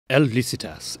El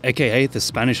Risitas, aka the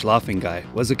Spanish laughing guy,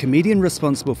 was a comedian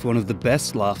responsible for one of the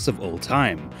best laughs of all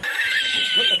time.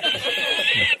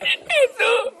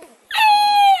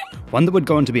 One that would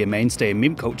go on to be a mainstay in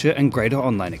meme culture and greater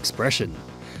online expression.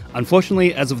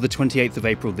 Unfortunately, as of the 28th of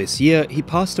April this year, he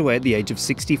passed away at the age of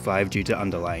 65 due to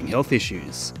underlying health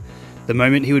issues. The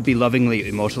moment he would be lovingly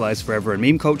immortalized forever in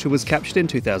meme culture was captured in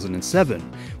 2007,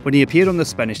 when he appeared on the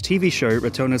Spanish TV show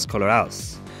Ratones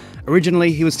Colorados.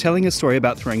 Originally, he was telling a story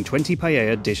about throwing 20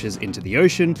 paella dishes into the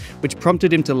ocean, which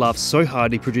prompted him to laugh so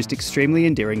hard he produced extremely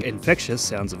endearing, infectious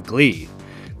sounds of glee.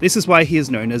 This is why he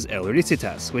is known as El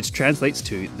Risitas, which translates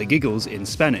to the giggles in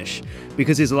Spanish,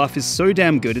 because his laugh is so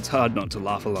damn good it's hard not to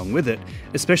laugh along with it,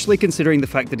 especially considering the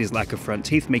fact that his lack of front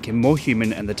teeth make him more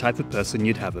human and the type of person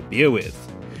you'd have a beer with.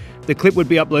 The clip would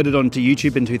be uploaded onto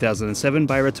YouTube in 2007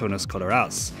 by Ratones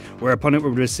Colorados, whereupon it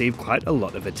would receive quite a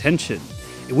lot of attention.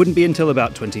 It wouldn't be until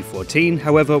about 2014,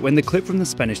 however, when the clip from the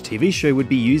Spanish TV show would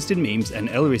be used in memes and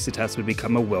El Risitas would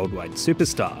become a worldwide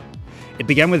superstar. It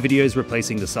began with videos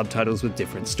replacing the subtitles with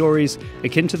different stories,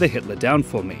 akin to the Hitler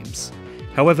downfall memes.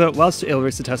 However, whilst El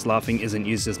Risitas laughing isn't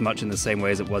used as much in the same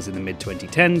way as it was in the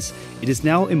mid-2010s, it is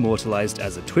now immortalized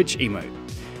as a Twitch emote.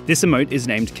 This emote is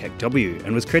named KekW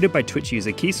and was created by Twitch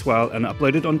user Keyswile and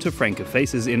uploaded onto Franca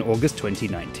Faces in August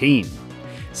 2019.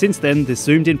 Since then, the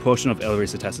zoomed-in portion of El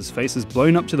Risitas' face has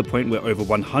blown up to the point where over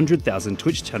 100,000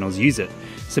 Twitch channels use it,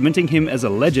 cementing him as a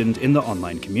legend in the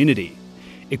online community.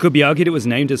 It could be argued it was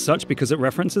named as such because it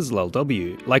references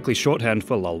LolW, likely shorthand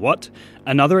for lolwhat,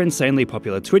 another insanely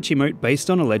popular Twitch emote based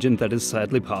on a legend that has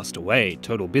sadly passed away,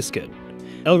 Total Biscuit.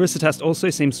 El Risitas also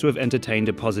seems to have entertained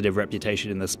a positive reputation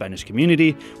in the Spanish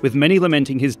community, with many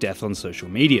lamenting his death on social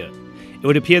media. It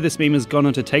would appear this meme has gone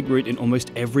on to take root in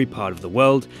almost every part of the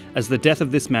world, as the death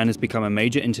of this man has become a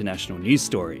major international news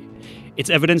story.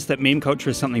 It's evidence that meme culture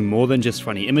is something more than just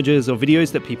funny images or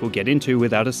videos that people get into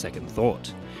without a second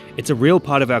thought. It's a real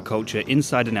part of our culture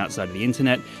inside and outside of the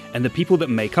internet, and the people that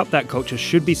make up that culture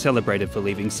should be celebrated for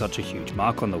leaving such a huge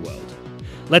mark on the world.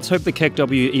 Let's hope the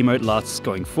KekW emote lasts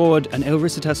going forward, and El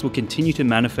Risitas will continue to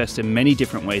manifest in many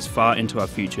different ways far into our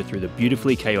future through the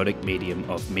beautifully chaotic medium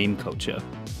of meme culture.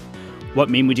 What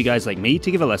meme would you guys like me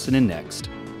to give a lesson in next?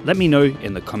 Let me know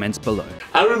in the comments below.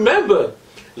 And remember,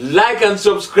 like and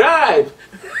subscribe!